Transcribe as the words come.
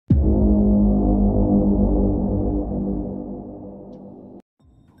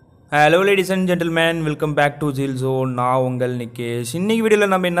Hello ladies and gentleman, welcome back to ஜில் zone. நான் உங்கள் நிக்கேஷ். இன்னைக்கு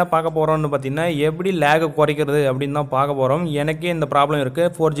வீடியோவில் நம்ம என்ன பார்க்க போகிறோம்னு பார்த்தீங்கன்னா, எப்படி லேகை குறைக்கிறது அப்படின்னு தான் பார்க்க போகிறோம். எனக்கே இந்த ப்ராப்ளம்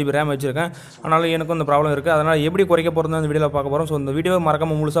இருக்குது. 4GB ரேம் வச்சுருக்கேன், ஆனாலும் எனக்கும் இந்த ப்ராப்ளம் இருக்குது. அதனால் எப்படி குறைக்க போகிறது அந்த வீடியோவில் பார்க்க போகிறோம். ஸோ இந்த வீடியோவை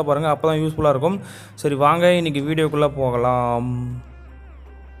மறக்காமல் முழுசாக பாருங்கள், அப்போ தான் யூஸ்ஃபுல்லாக இருக்கும். சரி வாங்க இன்றைக்கி வீடியோக்குள்ளே போகலாம்.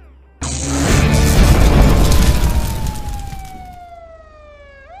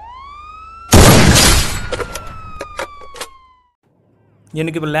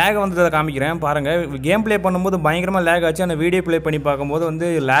 எனக்கு இப்போ லேக் வந்து அதை காமிக்கிறேன் பாருங்கள். கேம் ப்ளே பண்ணும்போது பயங்கரமாக லேக் ஆச்சு. ஆனால் வீடியோ ப்ளே பண்ணி பார்க்கும்போது வந்து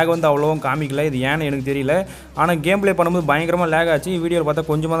லேக் வந்து அவ்வளோவும் காமிக்கல. இது ஏன்னு எனக்கு தெரியல. ஆனால் கேம் ப்ளே பண்ணும்போது பயங்கரமாக லேக் ஆச்சு. வீடியோவில் பார்த்தா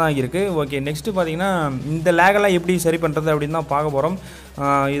கொஞ்சமாக தான் இருக்குது. ஓகே, நெக்ஸ்ட்டு பார்த்தீங்கன்னா இந்த லேகெல்லாம் எப்படி சரி பண்ணுறது அப்படின்னு தான் பார்க்க போகிறோம்.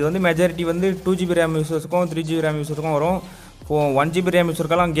 இது வந்து மெஜாரிட்டி வந்து 2GB ரேம் யூஸர்ஸுக்கும் 3GB ரேம் யூஸருக்கும் வரும். இப்போது 1GB ரேம்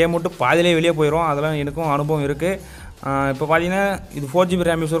யூஸருக்கெல்லாம் கேம் விட்டு பாதிலே வெளியே போயிடும். அதெல்லாம் எனக்கும் அனுபவம் இருக்குது. இப்போ பார்த்தீங்கன்னா இது 4GB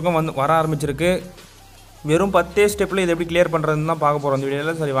ரேம் யூஸருக்கும் வர ஆரம்பிச்சிருக்கு. வெறும் 10 ஸ்டெப்பில் இது எப்படி கிளியர் பண்ணுறதுன்னு தான் பார்க்க போகிறோம் இந்த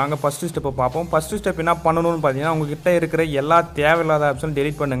வீடியோவில். சரி வாங்க ஃபஸ்ட்டு ஸ்டெப்பை பார்ப்போம். ஃபஸ்ட்டு ஸ்டெப் என்ன பண்ணணும்னு பார்த்தீங்கன்னா, உங்ககிட்ட இருக்கிற எல்லா தேவையில்லாத ஆப்ஸும்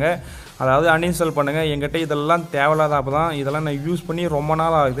டெலிட் பண்ணுங்கள். அதாவது அன்இன்ஸ்டால் பண்ணுங்கள். என்கிட்ட இதெல்லாம் தேவையில்லாத ஆப் தான். இதெல்லாம் நான் யூஸ் பண்ணி ரொம்ப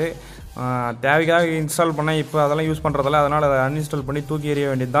நாள் ஆகுது. தேவைக்காக இன்ஸ்டால் பண்ணேன், இப்போ அதெல்லாம் யூஸ் பண்ணுறதில்ல. அதனால் அதை அன்இன்ஸ்டால் பண்ணி தூக்கி எறிய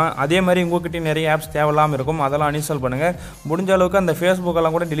வேண்டியது தான். அதே மாதிரி உங்கள்கிட்ட நிறைய ஆப்ஸ் தேவையில்லாமல் இருக்கும், அதெல்லாம் அன்இன்ஸ்டால் பண்ணுங்கள். முடிஞ்ச அளவுக்கு அந்த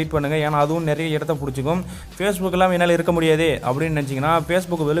ஃபேஸ்புக்கெல்லாம் கூட டெலிட் பண்ணுங்கள். ஏன்னா அதுவும் நிறைய இடத்த பிடிச்சிக்கும். ஃபேஸ்புக்கெல்லாம் என்னால் இருக்க முடியாது அப்படின்னு நினச்சிங்கன்னா,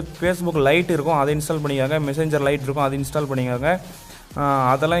 ஃபேஸ்புக் லைட் இருக்கும், அதை இன்ஸ்டால் பண்ணிக்காங்க. மெசேஞ்சர் லைட் இருக்கும், அதை இன்ஸ்டால் பண்ணிக்காங்க.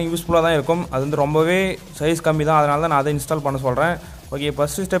 அதெல்லாம் யூஸ்ஃபுல்லாக தான் இருக்கும். அது வந்து ரொம்பவே சைஸ் கம்மி தான், அதனால தான் நான் அதை இன்ஸ்டால் பண்ண சொல்கிறேன். ஓகே,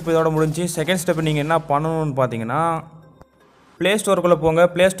 ஃபஸ்ட்டு ஸ்டெப் இதோட முடிஞ்சு. செகண்ட் ஸ்டெப் நீங்கள் என்ன பண்ணணும்னு பார்த்தீங்கன்னா, ப்ளே ஸ்டோருக்குள்ளே போங்க.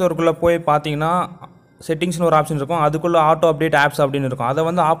 ப்ளே ஸ்டோருக்குள்ளே போய் பார்த்தீங்கன்னா செட்டிங்ஸ்னு ஒரு ஆப்ஷன் இருக்கும். அதுக்குள்ளே ஆட்டோ அப்டேட் ஆப்ஸ் அப்படின்னு இருக்கும். அதை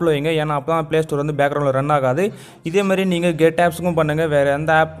வந்து ஆப்பில் வைங்க. ஏன்னா அப்போ தான் ப்ளே ஸ்டோர் வந்து பேக்ரவுண்டில் ரன் ஆகாது. இதே மாதிரி நீங்கள் கெட் ஆப்ஸுக்கும் பண்ணுங்கள். வேறு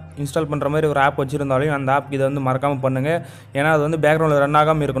எந்த ஆப் இன்ஸ்டால் பண்ணுற மாதிரி ஒரு ஆப் வச்சுருந்தாலும் அந்த ஆப் இதை வந்து மறக்காமல் பண்ணுங்கள். ஏன்னா அது வந்து பேக்ரவுண்டில் ரன்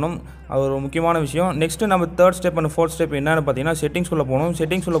ஆகாமல் இருக்கணும். அது ஒரு முக்கியமான விஷயம். நெக்ஸ்ட்டு நம்ம third step and fourth step என்னென்னு பார்த்தீங்கன்னா, செட்டிங்ஸ்குள்ளே போகணும்.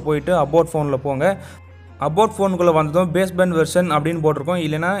 செட்டிங்ஸ்குள்ளே போயிட்டு அபவுட் ஃபோனில் போங்க. அபவுட் ஃபோனுக்குள்ளே வந்ததும் பேஸ் பேண்ட் வெர்ஷன் அப்படின்னு போட்டிருக்கோம்,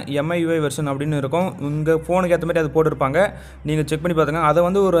 இல்லைனா MIUI வெர்ஷன் அப்படின்னு இருக்கும். உங்கள் ஃபோனுக்கு ஏற்ற மாதிரி அது போட்டிருப்பாங்க. நீங்கள் செக் பண்ணி பார்த்துங்க. அதை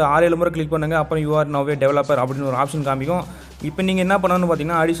வந்து ஒரு 6-7 முறை கிளிக் பண்ணுங்கள். அப்புறம் யூஆர் நவ்வே டெவலப்பர் அப்படின்னு ஒரு ஆப்ஷன் காமிக்கும். இப்போ நீங்கள் என்ன பண்ணணும்னு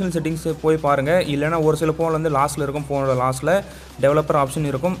பார்த்தீங்கன்னா, அடிஷனல் செட்டிங்ஸ் போய் பாருங்கள். இல்லைனா ஒரு சில ஃபோனில் வந்து லாஸ்ட்டில் இருக்கும், ஃபோனோட லாஸ்ட்டில் டெவலப்பர் ஆப்ஷன்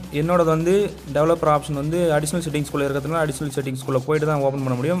இருக்கும். என்னோடது வந்து டெவலப்பர் ஆப்ஷன் வந்து அடிஷனல் செட்டிங்ஸ்குள்ளே இருக்கிறதுனால அடிஷனல் செட்டிங்ஸ்குள்ளே போய்ட்டு தான் ஓப்பன்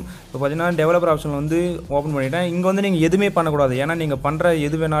பண்ண முடியும். இப்போ பார்த்தீங்கன்னா டெவலப்பர் ஆப்ஷன் வந்து ஓப்பன் பண்ணிவிட்டேன். இங்கே வந்து நீங்கள் எதுவுமே பண்ணக்கூடாது. ஏன்னா நீங்கள் பண்ணுற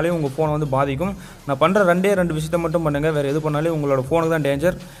எது வேணாலும் உங்கள் ஃபோனை வந்து பாதிக்கும். நான் பண்ணுற 2 விஷயத்தை மட்டும் பண்ணுங்கள். வேறு எது பண்ணாலும் உங்களோட ஃபோனுக்கு தான்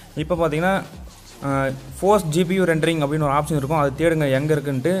டேஞ்சர். இப்போ பார்த்தீங்கன்னா ஃபோர்ஸ் GPU ரெண்டரிங் அப்படின்னு ஒரு ஆப்ஷன் இருக்கும். அது தேடுங்க எங்கே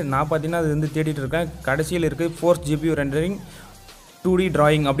இருக்குன்ட்டு. நான் பார்த்தீங்கன்னா அது வந்து தேடிட்டு இருக்கேன். கடைசியில் இருக்குது force GPU rendering 2D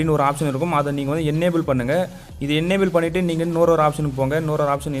drawing அப்படின்னு ஒரு ஆப்ஷன் இருக்கும். அதை நீங்கள் வந்து என்னேபிள் பண்ணுங்கள். இது என்னேபிள் பண்ணிவிட்டு நீங்கள் இன்னொரு ஆப்ஷனுக்கு போங்க. இன்னொரு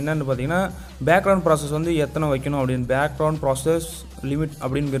ஆப்ஷன் என்னென்னு பார்த்தீங்கன்னா, பேக்ரவுண்ட் ப்ராசஸ் வந்து எத்தனை வைக்கணும் அப்படின்னு பேக்ரவுண்ட் ப்ராசஸ் லிமிட்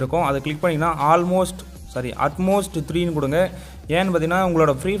அப்படின்னு இருக்கும். அதை கிளிக் பண்ணிங்கன்னா அட்மோஸ்ட் 3ன்னு கொடுங்க. ஏன்னு பார்த்தீங்கன்னா,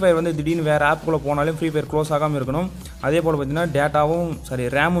 உங்களோட ஃப்ரீ ஃபயர் வந்து திடீர்னு வேறு ஆப்புக்குள்ளே போனாலும் ஃப்ரீ ஃபயர் க்ளோஸ் ஆகாமல் இருக்கணும். அதே போல்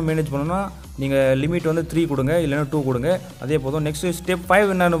பார்த்தீங்கன்னா ரேமும் மேனேஜ் பண்ணணும்னா நீங்கள் லிமிட் வந்து 3 கொடுங்க, இல்லைன்னா 2 கொடுங்க. அதே போதும். நெக்ஸ்ட்டு ஸ்டெப்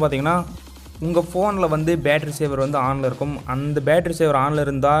 5 என்னென்னு பார்த்தீங்கன்னா, உங்கள் ஃபோனில் வந்து பேட்டரி சேவர் வந்து ஆனில் இருக்கும். அந்த பேட்டரி சேவர் ஆனில்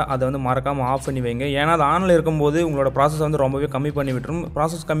இருந்தால் அதை வந்து மறக்காமல் ஆஃப் பண்ணி வைங்க. ஏன்னா அது ஆனில் இருக்கும்போது உங்களோட ப்ராசஸ் வந்து ரொம்பவே கம்மி பண்ணி விட்டுரும்.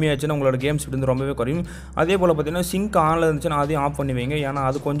 ப்ராசஸ் கம்மியாச்சுன்னா உங்களோட கேம் ஸ்பீட் வந்து ரொம்பவே குறையும். அதே போல் பார்த்தீங்கன்னா, சிங்க் ஆனில் இருந்துச்சுன்னா அதையும் ஆஃப் பண்ணி வைங்க. ஏன்னா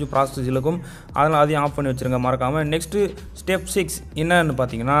அது கொஞ்சம் ப்ராசஸ் இழுக்கும். அதனால் அதையும் ஆஃப் பண்ணி வச்சுருங்க மறக்காமல். நெக்ஸ்ட்டு ஸ்டெப் 6 என்னன்னு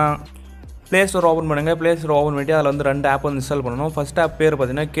பார்த்தீங்கன்னா, ப்ளே ஸ்டோர் ஓப்பன் பண்ணுங்கள். ப்ளே ஸ்டோர் ஓப்பன் பண்ணிட்டு அதில் வந்து 2 ஆப் வந்து இன்ஸ்டால் பண்ணணும். ஃபஸ்ட் ஆப் பேர்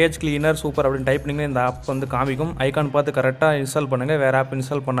பார்த்தீங்கன்னா கேஜ் கிளீனர் சூப்பர் அப்படின்னு டைப் பண்ணிங்கன்னா இந்த ஆப் வந்து காமிக்கும். ஐக்கான் பார்த்து கரெக்டாக இன்ஸ்டால் பண்ணுங்கள். வேறு ஆப்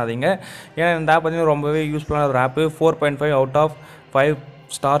இன்ஸ்டால் பண்ணாதீங்க. ஏன்னா இந்த ஆப் பார்த்தீங்கன்னா ரொம்பவே யூஸ்ஃபுல்லான ஒரு ஆப்பு. 4.5 அவுட் ஆஃப் 5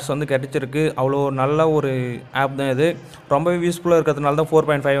 ஸ்டார்ஸ் வந்து கிடச்சிருக்கு. அவ்வளோ நல்ல ஒரு ஆப் தான் இது. ரொம்பவே யூஸ்ஃபுல்லாக இருக்கிறதுனால தான்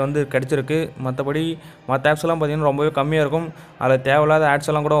 4.5 வந்து கிடச்சிருக்கு. மற்ற ஆப்ஸ்லாம் பார்த்திங்கன்னா ரொம்பவே கம்மியாக இருக்கும். அதில் தேவையில்லாத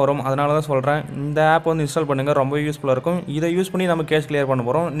ஆட்ஸ் எல்லாம் கூட வரும். அதனால தான் சொல்கிறேன், இந்த ஆப் வந்து இன்ஸ்டால் பண்ணுங்கள். ரொம்பவே யூஸ்ஃபுல்லாக இருக்கும். இதை யூஸ் பண்ணி நம்ம கேஷ் கிளியர் பண்ண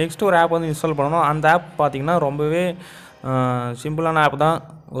போகிறோம். நெக்ஸ்ட் ஒரு ஆப் வந்து இன்ஸ்டால் பண்ணணும். அந்த ஆப் பார்த்திங்கன்னா ரொம்பவே சிம்பிளான ஆப் தான்.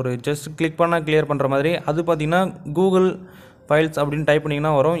 ஒரு ஜஸ்ட் கிளிக் பண்ணால் கிளியர் பண்ணுற மாதிரி. அது பார்த்திங்கன்னா கூகுள் ஃபைல்ஸ் அப்படின்னு டைப்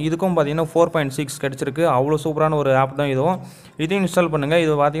பண்ணிங்கன்னா வரும். இதுக்கும் பார்த்தீங்கன்னா 4.6 கிடச்சிருக்கு. அவ்வளோ சூப்பரான ஒரு ஆப் தான் இதுவும். இதையும் இன்ஸ்டால் பண்ணுங்கள்.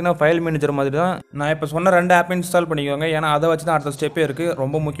 இது பார்த்தீங்கன்னா ஃபைல் மேனேஜர் மாதிரி தான். நான் இப்போ சொன்ன 2 ஆப்பையும் இன்ஸ்டால் பண்ணிக்கோங்க. ஏன்னா அதை வச்சு தான் அடுத்த ஸ்டெப்பே இருக்குது.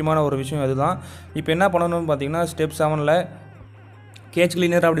 ரொம்ப முக்கியமான ஒரு விஷயம் அதுதான். இப்போ என்ன பண்ணணும்னு பார்த்தீங்கன்னா, ஸ்டெப் 7ல் கேஜ்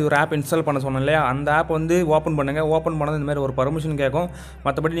கிளீனர் அப்படி ஒரு ஆப் இன்ஸ்டால் பண்ண சொன்னேன் இல்லையா, அந்த ஆப் வந்து ஓப்பன் பண்ணுங்கள். ஓப்பன் பண்ணது இந்த மாதிரி ஒரு பர்மிஷன் கேட்கும்.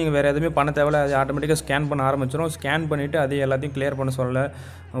 மற்றபடி நீங்கள் வேறு எதுவுமே பண்ண தேவையில்ல. அது ஆட்டோமேட்டிக்காக ஸ்கேன் பண்ண ஆரம்பிச்சிடும். ஸ்கேன் பண்ணிவிட்டு அதே எல்லாத்தையும் கிளியர் பண்ண சொல்ல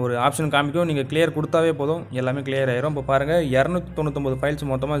ஒரு ஆப்ஷன் காமிக்கும். நீங்கள் கிளியர் கொடுத்தாவே போதும், எல்லாமே கிளியர் ஆயிரும். இப்போ பாருங்கள் 299 ஃபைல்ஸ்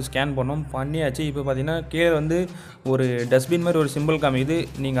மொத்தமாக ஸ்கேன் பண்ணியாச்சு. இப்போ பார்த்தீங்கன்னா கீழே வந்து ஒரு டஸ்ட்பின் மாதிரி ஒரு சிம்பிள் காமிக்குது.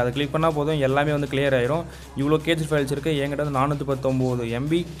 நீங்கள் அதை கிளிக் பண்ணால் போதும், எல்லாமே வந்து கிளியர் ஆயிரும். இவ்வளோ கேஜ் ஃபைல்ஸ் இருக்குது. என்கிட்ட வந்து 419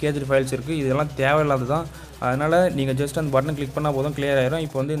 MB கேஜ் ஃபைல்ஸ் இருக்குது. இதெல்லாம் தேவையில்லாது தான். அதனால் நீங்கள் ஜஸ்ட் அந்த பட்டனை கிளிக் பண்ணால் போதும், கிளியர் ஆயிரும்.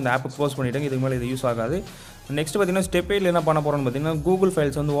 இப்போ வந்து இந்த ஆப் க்ளோஸ் பண்ணிவிடுங்க, இதுக்கு மேலே இது யூஸ் ஆகாது. நெக்ஸ்ட் பார்த்தீங்கன்னா ஸ்டெப் 8 என்ன பண்ண போகிறோம்னு பார்த்தீங்கன்னா கூகுள்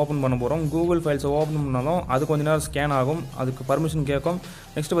ஃபைல்ஸ் வந்து ஓப்பன் பண்ண போகிறோம். கூகுள் ஃபைல்ஸை ஓப்பன் பண்ணாலும் அது கொஞ்ச நேரம் ஸ்கேன் ஆகும், அதுக்கு பர்மிஷன் கேட்கும்.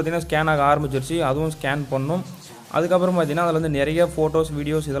 நெக்ஸ்ட் பார்த்தீங்கன்னா ஸ்கேன் ஆக ஆரம்பிச்சிருச்சு, அதுவும் ஸ்கேன் பண்ணணும். அதுக்கப்புறம் பார்த்தீங்கன்னா அதில் வந்து நிறைய ஃபோட்டோஸ்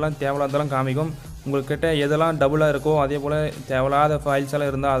வீடியோஸ் இதெல்லாம் தேவையில்லாதெல்லாம் காமிக்கும். உங்கள்கிட்ட எதெல்லாம் டபுளாக இருக்கோ அதே போல் தேவையில்லாத ஃபைல்ஸ்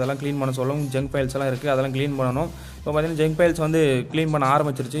எல்லாம் இருந்தால் அதெல்லாம் க்ளீன் பண்ண சொல்லும். ஜங்க் ஃபைல்ஸ் எல்லாம் இருக்குது, அதெல்லாம் க்ளீன் பண்ணணும். இப்போ பார்த்தீங்கன்னா ஜங்க் ஃபைல்ஸ் வந்து க்ளீன் பண்ண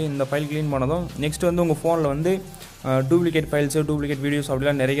ஆரம்பிச்சிருச்சு. இந்த ஃபைல் க்ளீன் பண்ணதும் நெக்ஸ்ட் வந்து உங்கள் ஃபோனில் வந்து டூப்ளிகேட் ஃபைல்ஸு டூப்ளிகேட் வீடியோஸ்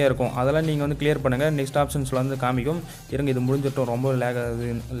அப்படிலாம் நிறைய இருக்கும், அதெல்லாம் நீங்கள் வந்து கிளியர் பண்ணுங்கள். நெக்ஸ்ட் ஆப்ஷன்ஸில் வந்து காமிக்கும். இருங்க, இது முடிஞ்சிட்டோம், ரொம்ப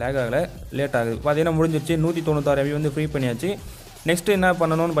லேக் ஆகலை, லேட் ஆகுது. பார்த்தீங்கன்னா முடிஞ்சிருச்சு. 196 MB வந்து ஃப்ரீ பண்ணியாச்சு. நெக்ஸ்ட்டு என்ன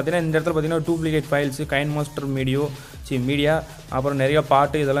பண்ணணும்னு பார்த்தீங்கன்னா இந்த இடத்துல பார்த்தீங்கன்னா டூப்ளிகேட் ஃபைல்ஸு கைன் மாஸ்டர் மீடியா அப்புறம் நிறைய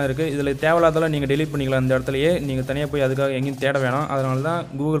பாட்டு இதெல்லாம் இருக்குது. இதில் தேவையில்லாதெல்லாம் நீங்கள் டெலிட் பண்ணிக்கலாம். இந்த இடத்துலையே நீங்கள் தனியாக போய் அதுக்காக எங்கேயும் தேட வேணாம். அதனால தான்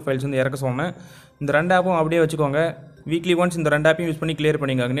கூகுள் ஃபைல்ஸ் வந்து இறக்க சொன்னேன். இந்த 2 ஆப்பும் அப்படியே வச்சுக்கோங்க. வீக்லி ஒன்ஸ் இந்த 2 ஆப்பையும் யூஸ் பண்ணி கிளியர்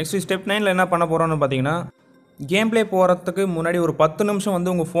பண்ணிக்கோங்க. நெக்ஸ்ட் ஸ்டெப் 9 என்ன பண்ண போகிறோம்னு பார்த்தீங்கன்னா கேம் ப்ளே போகிறதுக்கு முன்னாடி ஒரு 10 நிமிஷம் வந்து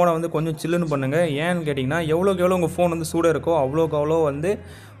உங்கள் ஃபோனை வந்து கொஞ்சம் சில்லுன்னு பண்ணுங்கள். ஏன்னு கேட்டிங்கன்னா எவ்வளோக்கு எவ்வளோ உங்கள் ஃபோன் வந்து சூடாக இருக்கோ அவ்வளோக்கு அவ்வளோ வந்து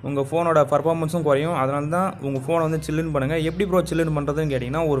உங்கள் ஃபோனோட பர்ஃபார்மன்ஸும் குறையும். அதனால தான் உங்கள் ஃபோனை வந்து சில்லுன்னு பண்ணுங்கள். எப்படி ப்ரோ சில்லுன்னு பண்ணுறதுன்னு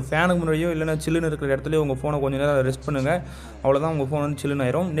கேட்டிங்கன்னா ஒரு ஃபேனுக்கு முன்னாடியோ இல்லைனா சில்லுன்னு இருக்கிற இடத்துலையோ உங்கள் ஃபோனை கொஞ்சம் நேரம் ரெஸ்ட் பண்ணுங்கள். அவ்வளோதான் உங்கள் ஃபோன் வந்து சில்லுன்னு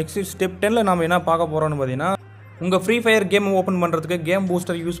ஆயிரும். நெக்ஸ்ட் ஸ்டெப் 10 நம்ம என்ன பார்க்க போகிறோம்னு பார்த்தீங்கன்னா உங்கள் ஃப்ரீ ஃபயர் கேம் ஓப்பன் பண்ணுறதுக்கு கேம்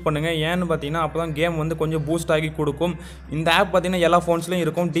பூஸ்டர் யூஸ் பண்ணுங்கள். ஏன்னு பார்த்தீங்கன்னா அப்போ தான் கேம் வந்து கொஞ்சம் பூஸ்ட் ஆகி கொடுக்கும். இந்த ஆப் பார்த்தீங்கன்னா எல்லா ஃபோன்ஸ்லையும்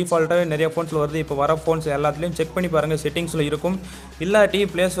இருக்கும், டிஃபால்ட்டாகவே நிறைய ஃபோன்ஸில் வருது. இப்போ வர ஃபோன்ஸ் எல்லாத்துலேயும் செக் பண்ணி பாருங்கள், செட்டிங்ஸில் இருக்கும். இல்லாட்டி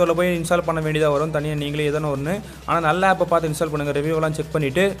ப்ளே ஸ்டோரில் போய் இன்ஸ்டால் பண்ண வேண்டியதாக வரும், தனியாக நீங்களே எதனா ஒன்று. ஆனால் நல்ல ஆப்பை பார்த்து இன்ஸ்டால் பண்ணுங்கள், ரிவ்யூவெல்லாம் செக்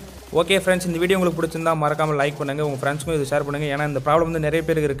பண்ணிவிட்டு. ஓகே ஃப்ரெண்ட்ஸ், இந்த வீடியோ உங்களுக்கு பிடிச்சிருந்தா மறக்காமல் லைக் பண்ணுங்கள், உங்கள் ஃப்ரெண்ட்ஸ்க்கும் இதை ஷேர் பண்ணுங்கள். ஏன்னா இந்த ப்ராப்ளம் வந்து நிறைய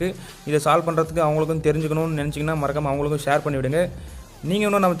பேருக்கு இருக்குது. இதை சால்வ் பண்ணுறதுக்கு அவங்களுக்கும் தெரிஞ்சுக்கணும்னு நினச்சிங்கன்னா மறக்காமல் அவங்களுக்கும் ஷேர் பண்ணிவிடுங்க. நீங்கள்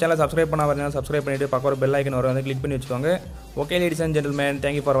இன்னும் நம்ம சேனலை சப்ஸ்கிரைப் பண்ண வரீங்கன்னா சப்ஸ்கிரைப் பண்ணிவிட்டு பக்கம் ஒரு பெல் ஐக்கன் வரும், அதை கிளிக் பண்ணி வச்சுக்கோங்க. Okay ladies and gentleman,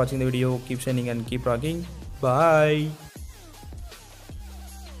 thank you for வாட்சிங் the video. Keep shining and keep rocking. Bye.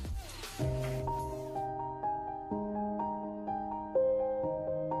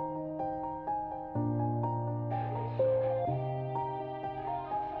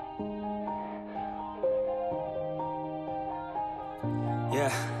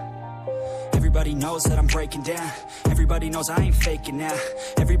 Yeah. Everybody knows that I'm breaking down. Everybody knows I ain't faking now.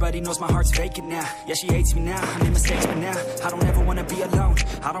 Everybody knows my heart's vacant now. Yeah, she hates me now, I made mistakes but now I don't ever wanna be alone.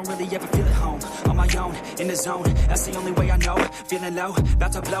 I don't really ever feel at home. On my own, in the zone, that's the only way I know. Feeling low,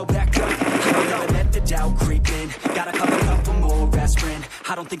 about to blow back up. I'll never let the doubt creep in. Gotta cover a couple more aspirin.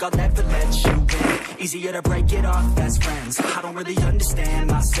 I don't think I'll ever let you in. Easier to break it off best friends. I don't really understand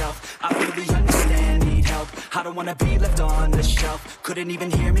myself. I don't really understand, need help. I don't wanna be left on the shelf. Couldn't even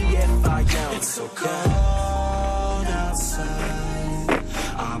hear me if I yelled. It's so cold outside,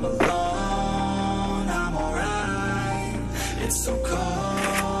 I'm alone, I'm alright. It's so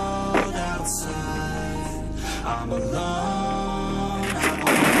cold outside, I'm alone, I'm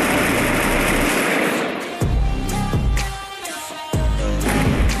alright.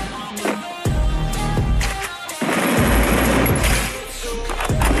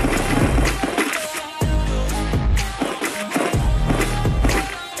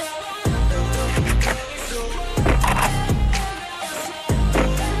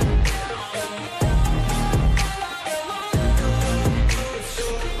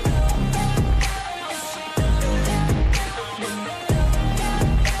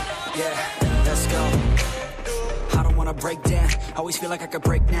 Break down, always feel like I could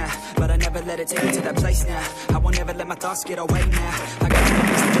break now, but I never let it take me to that place now. I won't ever let my thoughts get away now. I got too many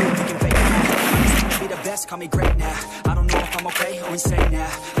things to do, thinking fake now. I just wanna be the best, call me great now. I don't know if I'm okay or insane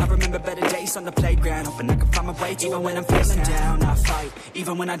now. I remember better days on the playground, hoping I could find my way. Even when I'm feeling down, I fight.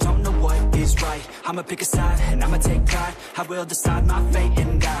 Even when I don't know what is right, I'ma pick a side and I'ma take pride. I will decide my fate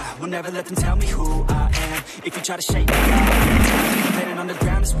and I will never let them tell me who I am. If you try to shake me, I'll on the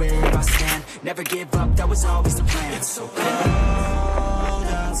ground is where I stand. Never give up, that was always the plan. It's so cold